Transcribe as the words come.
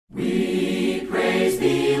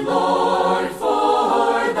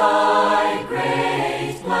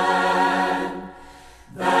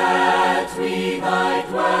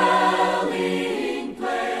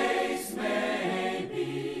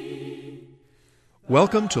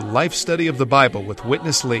Welcome to Life Study of the Bible with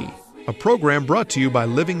Witness Lee, a program brought to you by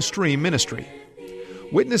Living Stream Ministry.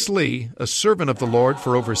 Witness Lee, a servant of the Lord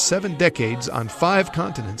for over 7 decades on 5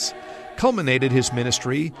 continents, culminated his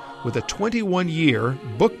ministry with a 21-year,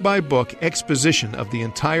 book-by-book exposition of the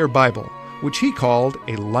entire Bible, which he called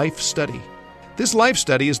a life study. This life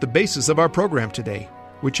study is the basis of our program today,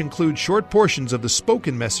 which includes short portions of the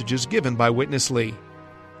spoken messages given by Witness Lee.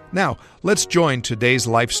 Now, let's join today's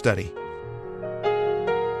life study.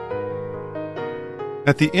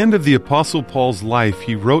 At the end of the Apostle Paul's life,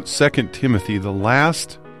 he wrote 2 Timothy, the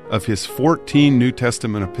last of his 14 New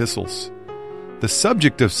Testament epistles. The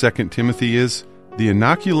subject of 2 Timothy is the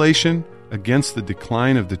inoculation against the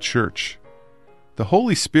decline of the church. The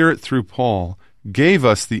Holy Spirit, through Paul, gave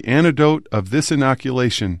us the antidote of this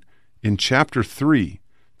inoculation in chapter 3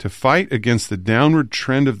 to fight against the downward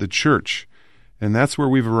trend of the church, and that's where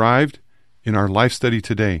we've arrived in our life study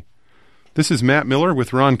today. This is Matt Miller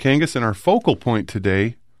with Ron Kangas, and our focal point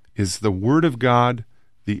today is the Word of God,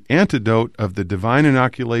 the antidote of the divine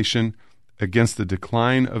inoculation against the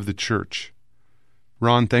decline of the church.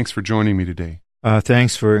 Ron, thanks for joining me today.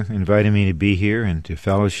 Thanks for inviting me to be here and to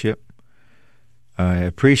fellowship. I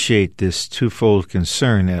appreciate this twofold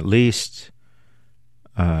concern. At least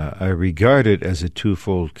I regard it as a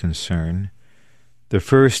twofold concern. The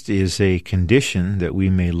first is a condition that we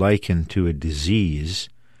may liken to a disease,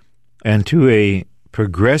 and to a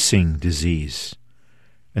progressing disease.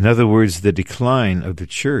 In other words, the decline of the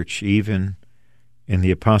church, even in the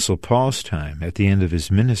Apostle Paul's time, at the end of his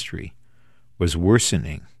ministry, was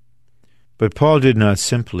worsening. But Paul did not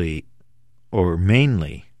simply, or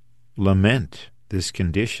mainly, lament this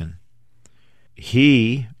condition.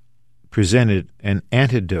 He presented an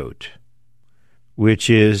antidote, which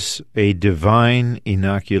is a divine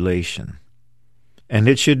inoculation. And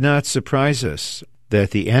it should not surprise us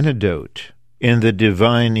that the antidote in the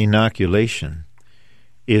divine inoculation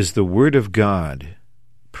is the Word of God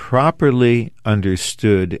properly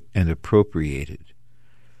understood and appropriated.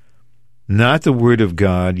 Not the Word of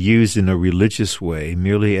God used in a religious way,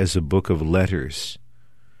 merely as a book of letters,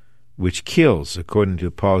 which kills, according to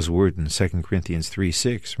Paul's word in 2 Corinthians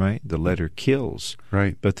 3:6, right? The letter kills,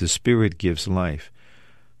 right, but the Spirit gives life.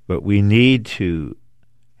 But we need to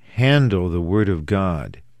handle the Word of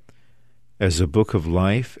God as a book of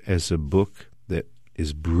life, as a book that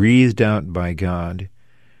is breathed out by God.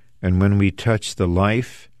 And when we touch the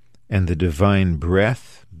life and the divine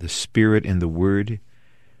breath, the Spirit in the Word,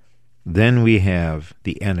 then we have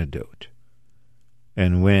the antidote.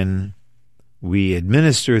 And when we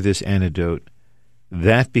administer this antidote,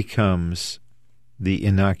 that becomes the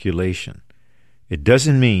inoculation. It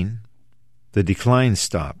doesn't mean the decline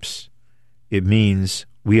stops. It means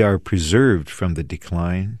we are preserved from the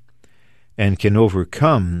decline and can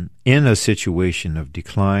overcome in a situation of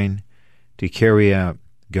decline to carry out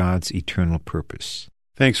God's eternal purpose.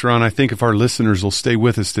 Thanks, Ron. I think if our listeners will stay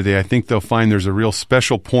with us today, I think they'll find there's a real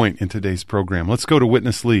special point in today's program. Let's go to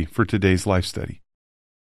Witness Lee for today's life study.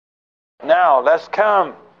 Now, let's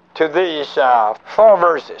come to these 4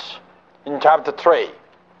 verses in chapter 3.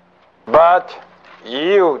 But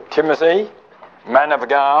you, Timothy, man of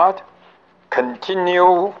God,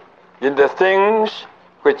 continue in the things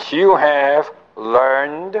which you have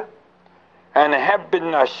learned and have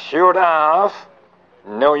been assured of,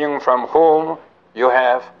 knowing from whom you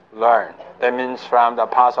have learned. That means from the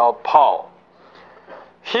Apostle Paul.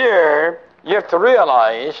 Here, you have to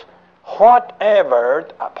realize whatever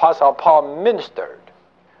the Apostle Paul ministered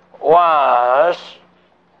was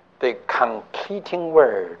the completing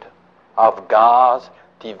word of God's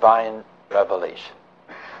divine revelation.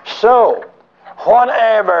 So,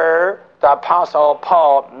 whatever the Apostle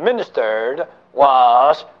Paul ministered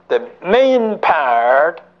was the main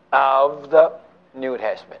part of the New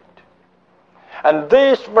Testament. And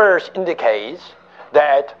this verse indicates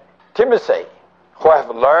that Timothy, who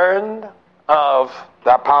have learned of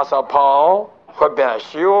the Apostle Paul, who have been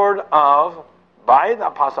assured of by the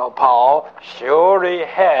Apostle Paul, surely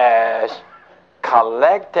has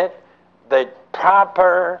collected the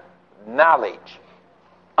proper knowledge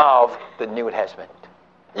of the New Testament.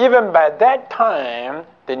 Even by that time,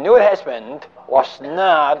 the New Testament was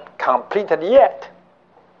not completed yet.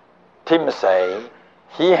 Timothy,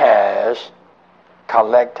 he has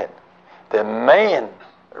collected the main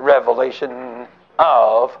revelation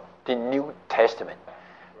of the New Testament.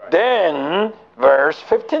 Right. Then, verse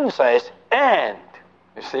 15 says, and,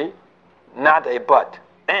 you see, not a but,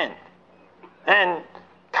 and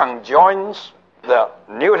conjoins the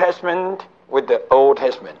New Testament with the Old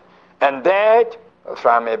Testament. And that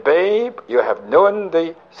from a babe you have known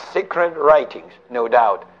the secret writings, no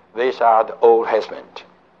doubt, These are the Old Testament,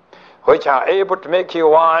 which are able to make you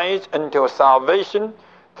wise unto salvation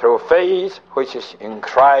through faith which is in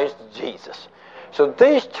Christ Jesus. So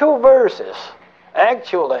these two verses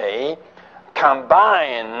actually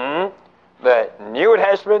combine the New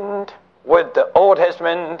Testament with the Old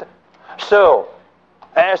Testament. So,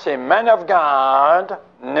 as a man of God,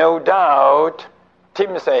 no doubt,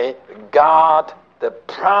 Timothy got the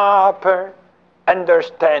proper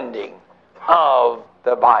understanding of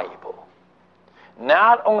the Bible.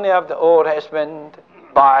 Not only of the Old Testament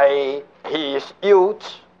by his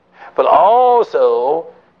youth, but also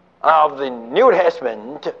of the New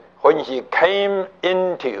Testament when he came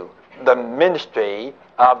into the ministry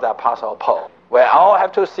of the Apostle Paul. We all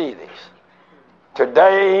have to see this.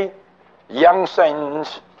 Today, young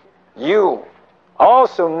saints, you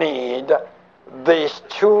also need these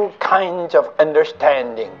two kinds of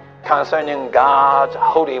understanding concerning God's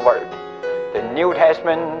holy word, the New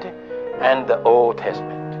Testament and the Old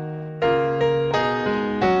Testament.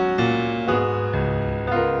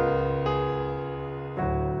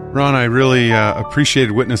 Ron, I really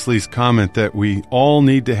appreciated Witness Lee's comment that we all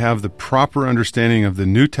need to have the proper understanding of the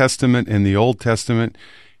New Testament and the Old Testament.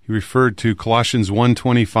 He referred to Colossians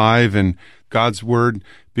 1:25 and God's Word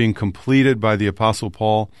being completed by the Apostle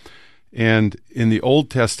Paul. And in the Old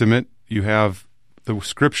Testament, you have the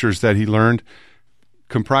Scriptures that he learned,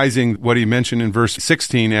 comprising what he mentioned in verse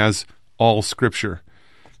 16 as all Scripture.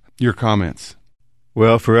 Your comments?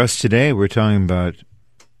 Well, for us today, we're talking about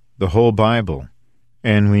the whole Bible.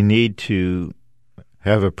 And we need to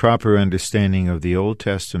have a proper understanding of the Old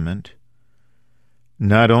Testament,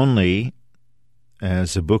 not only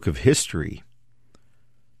as a book of history,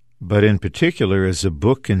 but in particular as a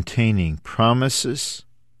book containing promises,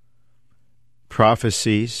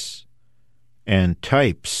 prophecies, and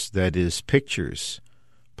types, that is, pictures,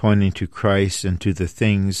 pointing to Christ and to the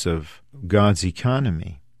things of God's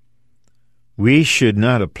economy. We should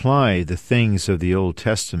not apply the things of the Old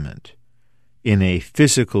Testament in a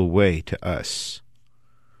physical way to us.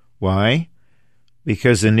 Why?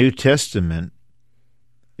 Because the New Testament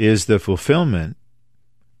is the fulfillment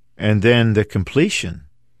and then the completion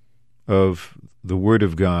of the Word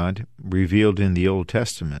of God revealed in the Old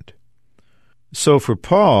Testament. So for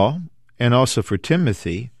Paul and also for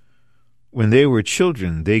Timothy, when they were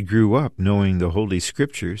children, they grew up knowing the Holy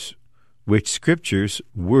Scriptures, which Scriptures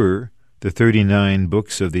were the 39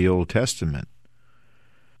 books of the Old Testament.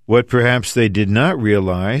 What perhaps they did not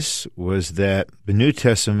realize was that the New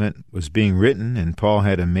Testament was being written, and Paul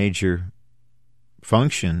had a major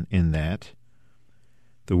function in that.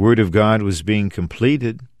 The Word of God was being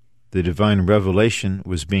completed, the divine revelation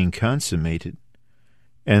was being consummated,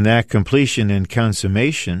 and that completion and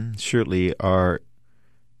consummation certainly are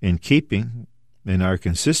in keeping and are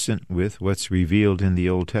consistent with what's revealed in the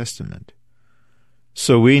Old Testament.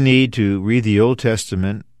 So we need to read the Old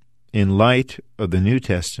Testament in light of the New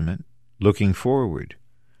Testament, looking forward.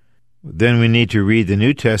 Then we need to read the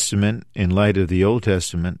New Testament in light of the Old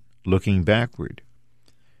Testament, looking backward.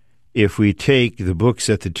 If we take the books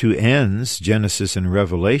at the two ends, Genesis and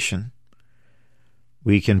Revelation,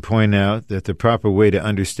 we can point out that the proper way to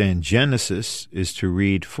understand Genesis is to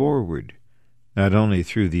read forward, not only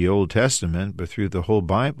through the Old Testament, but through the whole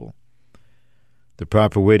Bible. The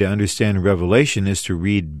proper way to understand Revelation is to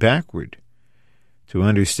read backward, to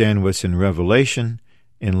understand what's in Revelation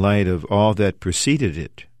in light of all that preceded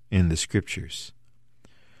it in the Scriptures.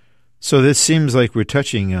 So this seems like we're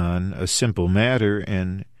touching on a simple matter,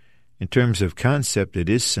 and in terms of concept it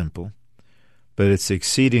is simple, but it's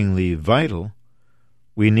exceedingly vital.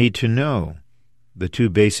 We need to know the two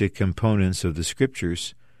basic components of the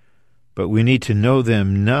Scriptures, but we need to know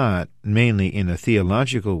them not mainly in a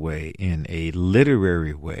theological way, in a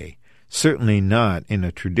literary way, certainly not in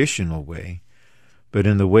a traditional way, but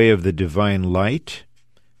in the way of the divine light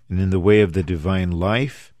and in the way of the divine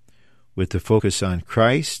life, with the focus on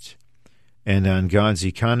Christ and on God's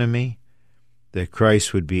economy, that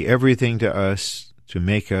Christ would be everything to us to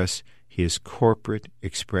make us his corporate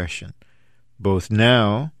expression, both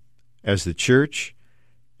now as the church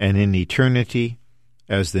and in eternity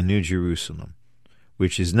as the New Jerusalem,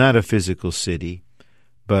 which is not a physical city,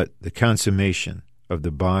 but the consummation of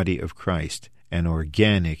the body of Christ, an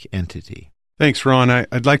organic entity. Thanks, Ron.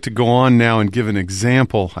 I'd like to go on now and give an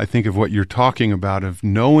example, I think, of what you're talking about, of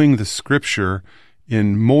knowing the Scripture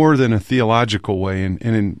in more than a theological way. And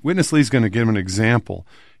in Witness Lee's going to give an example.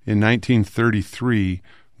 In 1933,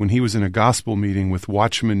 when he was in a gospel meeting with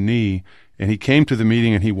Watchman Nee, and he came to the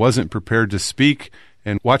meeting and he wasn't prepared to speak,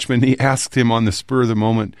 and Watchman Nee asked him on the spur of the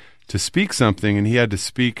moment to speak something, and he had to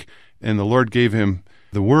speak, and the Lord gave him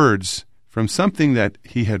the words from something that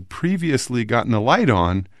he had previously gotten a light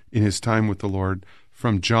on in his time with the Lord,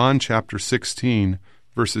 from John chapter 16,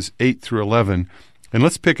 verses 8 through 11. And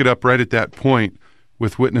let's pick it up right at that point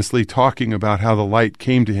with Witness Lee talking about how the light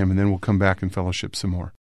came to him, and then we'll come back and fellowship some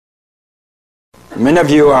more. Many of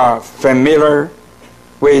you are familiar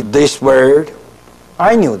with this word.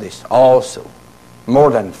 I knew this also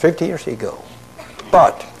more than 50 years ago.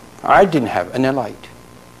 But I didn't have any light.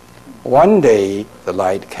 One day the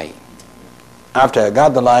light came. After I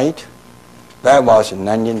got the light, that was in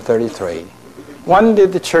 1933. One day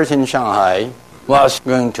the church in Shanghai was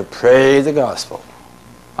going to pray the gospel.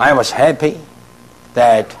 I was happy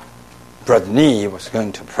that Brother Ni was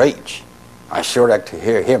going to preach. I sure like to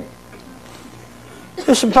hear him.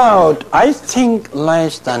 It's about, I think,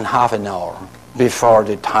 less than half an hour before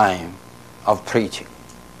the time of preaching.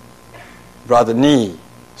 Brother Ni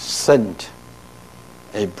sent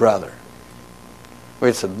a brother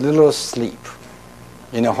with a little sleep.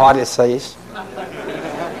 You know what it says?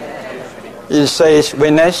 It says,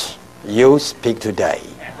 "Witness, you speak today."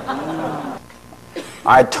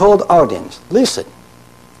 I told the audience, listen,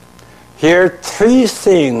 here 3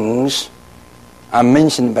 things are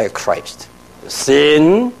mentioned by Christ: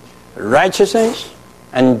 sin, righteousness,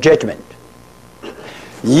 and judgment.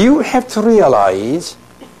 You have to realize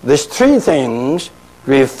these 3 things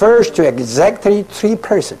refers to exactly 3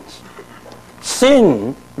 persons.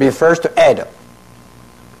 Sin refers to Adam.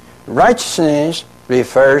 Righteousness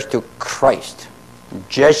refers to Christ.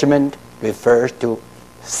 Judgment refers to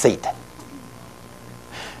Satan.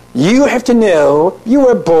 You have to know you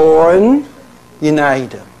were born in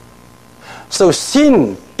Adam. So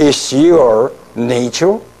sin is your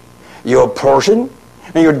nature, your portion,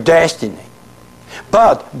 and your destiny.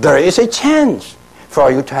 But there is a chance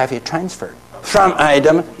for you to have a transfer from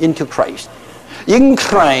Adam into Christ. In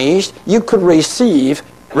Christ, you could receive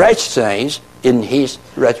righteousness in His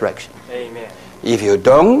resurrection. Amen. If you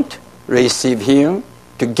don't receive Him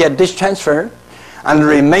to get this transfer and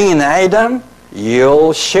remain in Adam,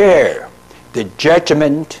 you'll share the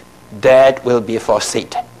judgment that will be for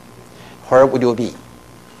Satan. Where would you be?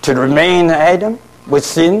 To remain in Adam with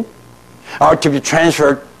sin, or to be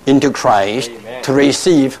transferred into Christ? Amen. To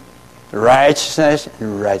receive righteousness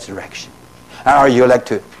and resurrection? Or you like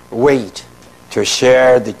to wait to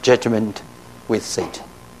share the judgment with Satan?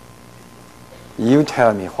 You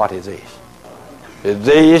tell me, what is this? Is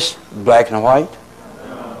this black and white?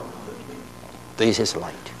 No. This is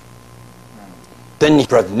light. Then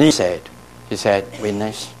Brother Ni said,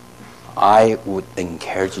 "Witness, I would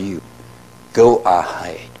encourage you, go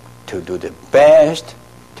ahead to do the best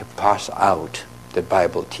to pass out the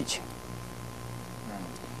Bible teaching."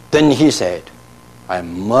 Then he said, "I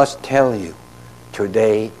must tell you,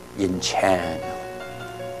 today in China,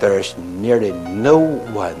 there's nearly no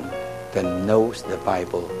one that knows the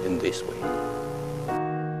Bible in this way."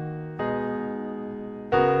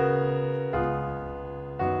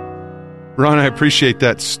 Ron, I appreciate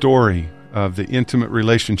that story of the intimate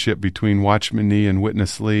relationship between Watchman Nee and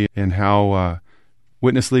Witness Lee, and how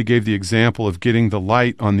Witness Lee gave the example of getting the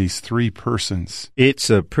light on these 3 persons. It's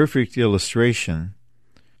a perfect illustration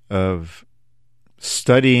of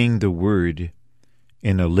studying the Word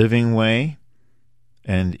in a living way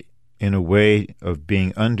and in a way of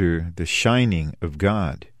being under the shining of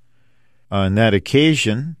God. On that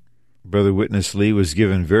occasion, Brother Witness Lee was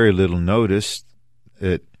given very little notice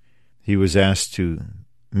that he was asked to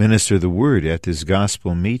minister the Word at this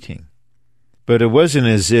gospel meeting. But it wasn't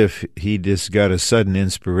as if he just got a sudden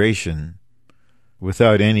inspiration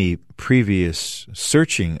without any previous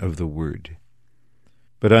searching of the Word.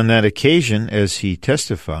 But on that occasion, as he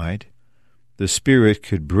testified, the Spirit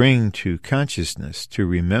could bring to consciousness, to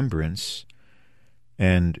remembrance,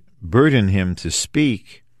 and burden him to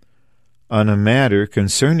speak on a matter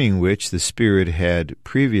concerning which the Spirit had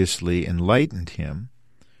previously enlightened him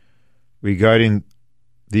regarding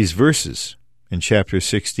these verses in chapter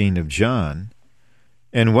 16 of John.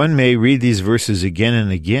 And one may read these verses again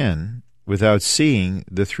and again without seeing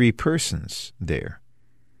the 3 persons there.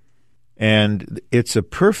 And it's a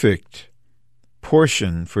perfect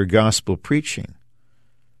portion for gospel preaching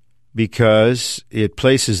because it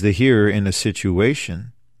places the hearer in a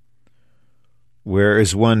situation where,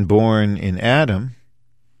 as one born in Adam,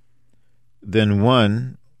 then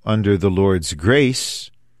one under the Lord's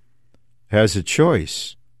grace has a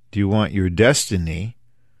choice. Do you want your destiny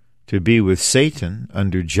to be with Satan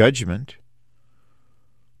under judgment,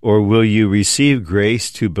 or will you receive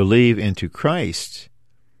grace to believe into Christ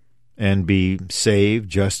and be saved,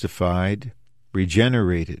 justified,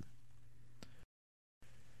 regenerated?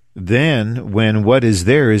 Then, when what is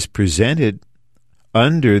there is presented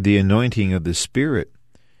under the anointing of the Spirit,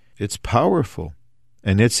 it's powerful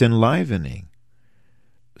and it's enlivening.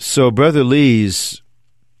 So Brother Lee's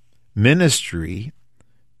ministry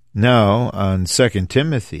now on 2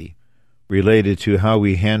 Timothy, related to how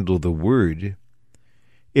we handle the Word,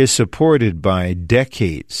 is supported by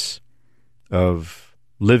decades of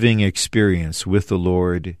living experience with the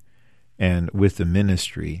Lord and with the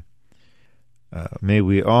ministry. May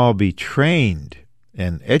we all be trained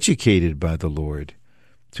and educated by the Lord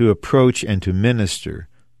to approach and to minister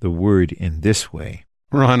the Word in this way.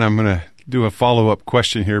 Ron, I'm going to do a follow-up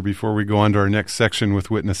question here before we go on to our next section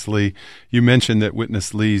with Witness Lee. You mentioned that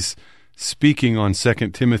Witness Lee's speaking on 2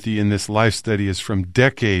 Timothy in this life study is from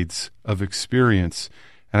decades of experience.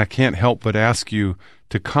 And I can't help but ask you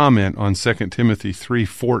to comment on 2 Timothy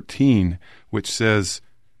 3:14, which says,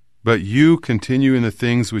 "But you continue in the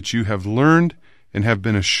things which you have learned and have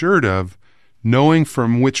been assured of, knowing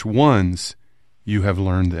from which ones you have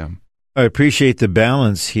learned them." I appreciate the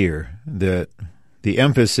balance here, that the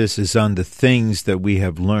emphasis is on the things that we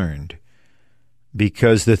have learned,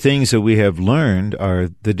 because the things that we have learned are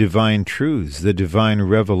the divine truths, the divine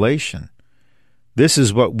revelation. This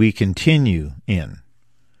is what we continue in.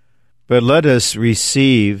 But let us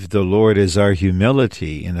receive the Lord as our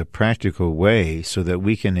humility in a practical way so that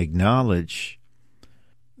we can acknowledge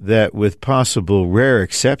that, with possible rare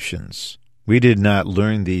exceptions, we did not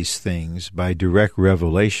learn these things by direct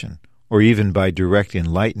revelation or even by direct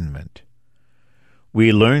enlightenment.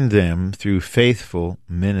 We learned them through faithful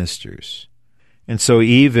ministers. And so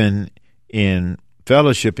even in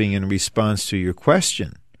fellowshipping in response to your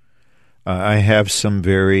question, I have some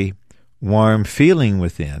very warm feeling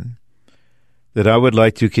within that I would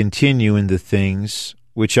like to continue in the things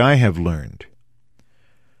which I have learned.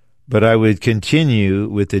 But I would continue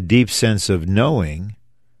with a deep sense of knowing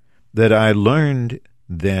that I learned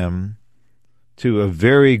them to a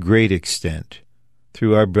very great extent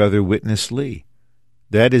through our brother Witness Lee.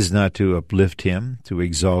 That is not to uplift him, to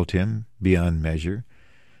exalt him beyond measure.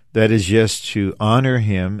 That is just to honor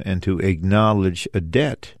him and to acknowledge a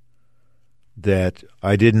debt that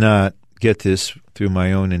I did not get this through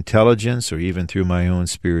my own intelligence or even through my own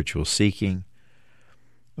spiritual seeking,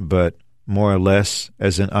 but more or less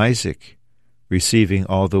as an Isaac receiving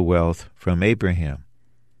all the wealth from Abraham.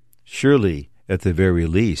 Surely, at the very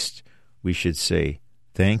least, we should say,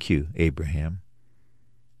 "Thank you, Abraham,"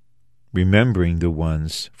 remembering the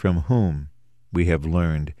ones from whom we have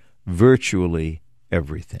learned virtually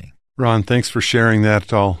everything. Ron, thanks for sharing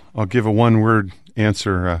that. I'll give a one-word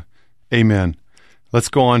answer. Amen. Let's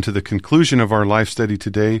go on to the conclusion of our life study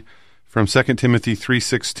today from 2 Timothy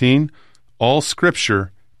 3:16. All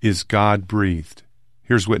Scripture is God-breathed.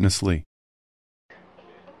 Here's Witness Lee.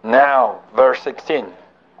 Now, verse 16.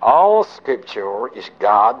 All Scripture is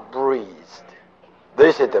God-breathed.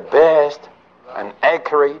 This is the best and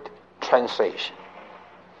accurate translation,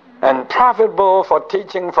 and profitable for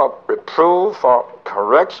teaching, for reproof, for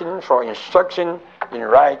correction, for instruction in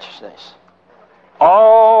righteousness.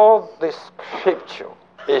 All the Scripture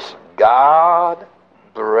is God-breathed.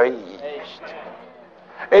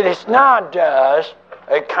 It is not just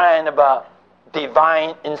a kind of a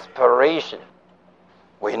divine inspiration.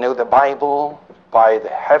 We know the Bible by the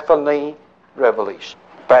heavenly revelation,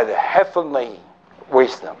 by the heavenly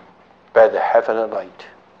wisdom, by the heavenly light.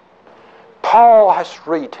 Paul has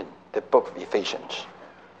written the book of Ephesians.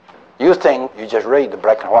 You think you just read the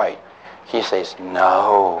black and white. He says,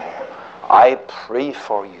 no, I pray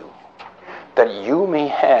for you that you may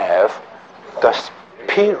have the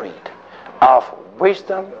spirit of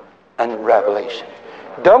wisdom and revelation.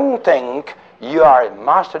 Don't think you are a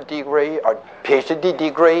master's degree or PhD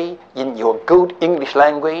degree in your good English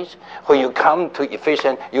language. When you come to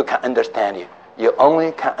Ephesians, you can understand it. You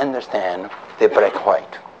only can understand the black and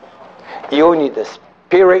white. You need the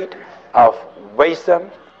spirit of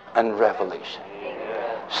wisdom and revelation.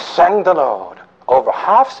 Thank the Lord. Over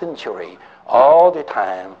half century, all the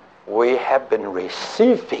time, we have been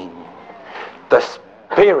receiving the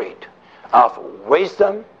spirit of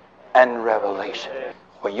wisdom and revelation.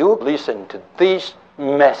 When you listen to these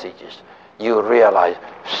messages, you realize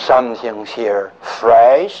something here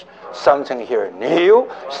fresh, something here new,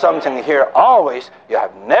 something here always you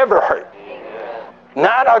have never heard.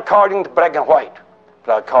 Not according to black and white,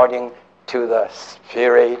 but according to the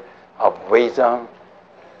spirit of wisdom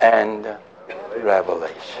and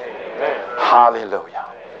revelation. Hallelujah.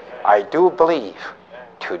 I do believe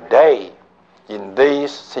today, in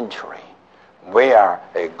this century, we are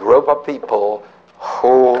a group of people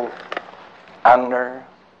who honor,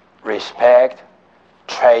 respect,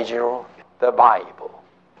 treasure the Bible.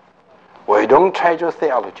 We don't treasure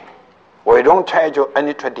theology. We don't treasure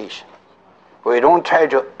any tradition. We don't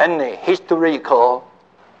treasure any historical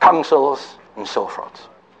councils and so forth.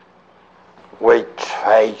 We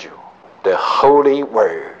treasure the Holy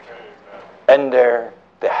Word under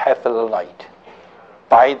the heavenly light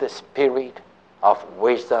by the Spirit of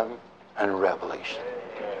wisdom and revelation.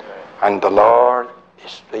 And the Lord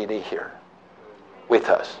is really here with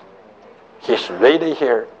us. He's really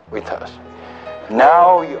here with us.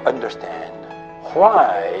 Now you understand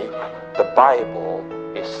why the Bible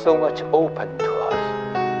is so much open to us.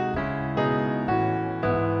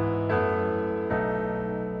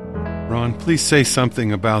 Ron, please say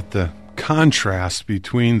something about the contrast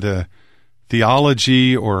between the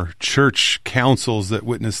theology or church councils that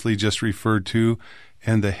Witness Lee just referred to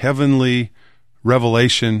and the heavenly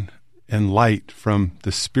revelation and light from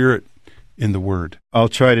the Spirit in the Word. I'll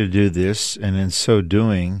try to do this, and in so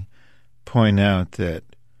doing, point out that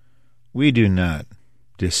we do not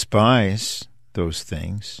despise those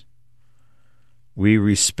things. We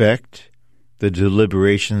respect the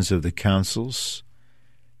deliberations of the councils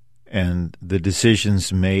and the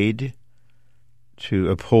decisions made to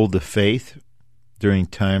uphold the faith during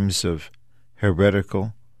times of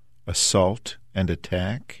heretical assault and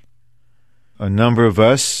attack. A number of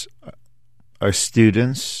us are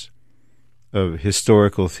students of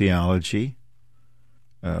historical theology.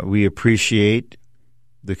 We appreciate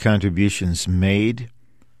the contributions made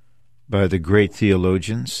by the great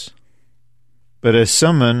theologians. But as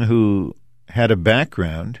someone who had a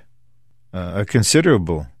background, a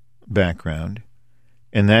considerable background,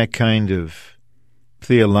 in that kind of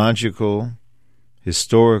theological,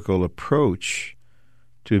 historical approach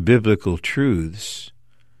to biblical truths,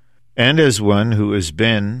 and as one who has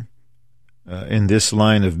been in this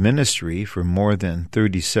line of ministry for more than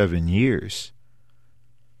 37 years,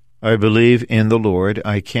 I believe in the Lord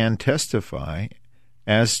I can testify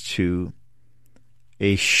as to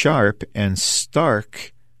a sharp and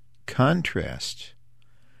stark contrast.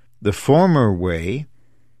 The former way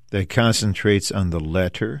that concentrates on the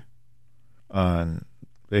letter, on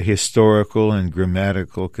the historical and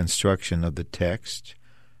grammatical construction of the text,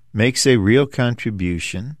 makes a real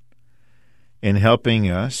contribution in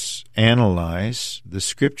helping us analyze the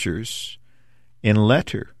Scriptures in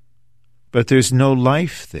letter. But there's no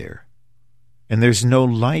life there, and there's no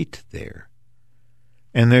light there,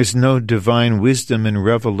 and there's no divine wisdom and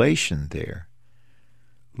revelation there.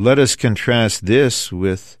 Let us contrast this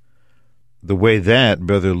with the way that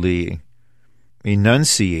Brother Lee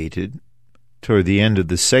enunciated toward the end of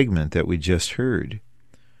the segment that we just heard.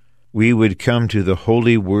 We would come to the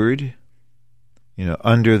Holy Word,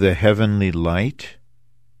 under the heavenly light,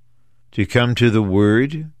 to come to the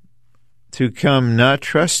Word, to come not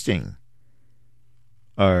trusting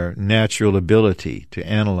our natural ability to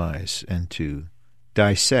analyze and to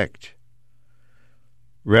dissect.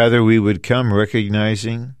 Rather, we would come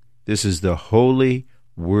recognizing this is the holy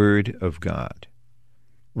Word of God.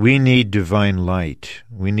 We need divine light.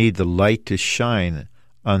 We need the light to shine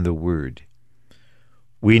on the Word.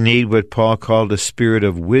 We need what Paul called a spirit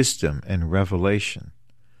of wisdom and revelation.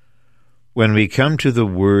 When we come to the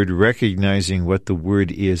Word, recognizing what the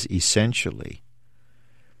Word is essentially,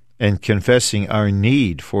 and confessing our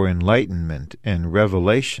need for enlightenment and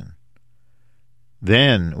revelation,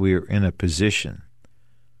 then we are in a position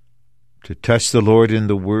to touch the Lord in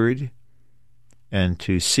the Word and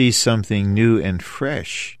to see something new and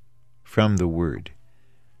fresh from the Word.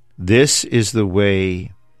 This is the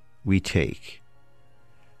way we take,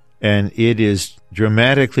 and it is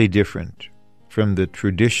dramatically different from the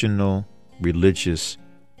traditional religious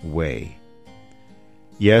way.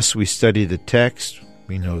 Yes, we study the text,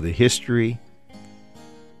 we know the history,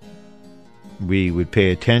 we would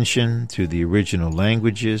pay attention to the original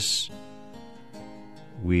languages,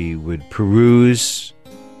 we would peruse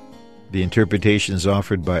the interpretations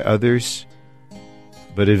offered by others,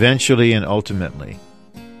 but eventually and ultimately,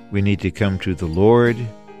 we need to come to the Lord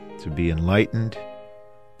to be enlightened,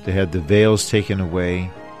 to have the veils taken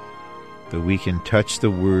away, that we can touch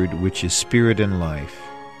the Word, which is spirit and life,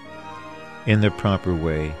 in the proper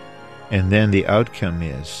way, and then the outcome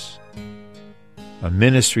is a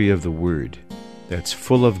ministry of the Word that's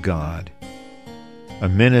full of God, a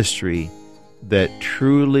ministry that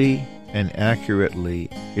truly and accurately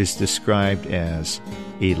is described as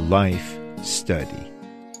a life study.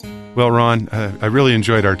 Well, Ron, I really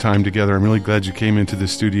enjoyed our time together. I'm really glad you came into the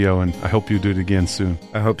studio, and I hope you do it again soon.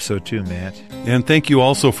 I hope so too, Matt. And thank you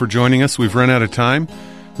also for joining us. We've run out of time.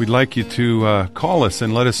 We'd like you to call us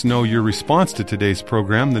and let us know your response to today's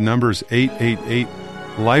program. The number is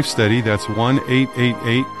 888-LIFE-STUDY. That's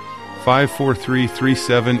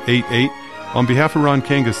 1-888-543-3788. On behalf of Ron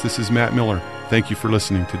Kangas, this is Matt Miller. Thank you for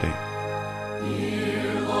listening today.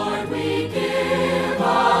 Dear Lord, we give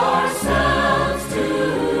ourselves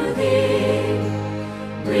to Thee.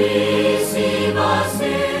 Receive us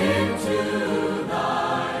into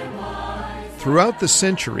Thy light. Throughout the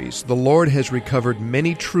centuries, the Lord has recovered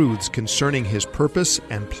many truths concerning His purpose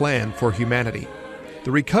and plan for humanity.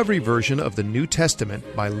 The recovery version of the New Testament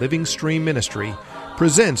by Living Stream Ministry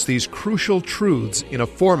presents these crucial truths in a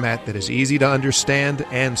format that is easy to understand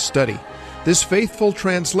and study. This faithful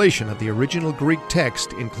translation of the original Greek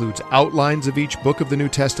text includes outlines of each book of the New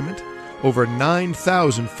Testament, over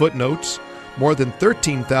 9,000 footnotes, more than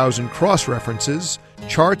 13,000 cross-references,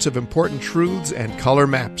 charts of important truths, and color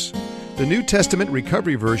maps. The New Testament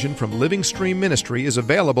recovery version from Living Stream Ministry is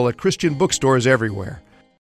available at Christian bookstores everywhere.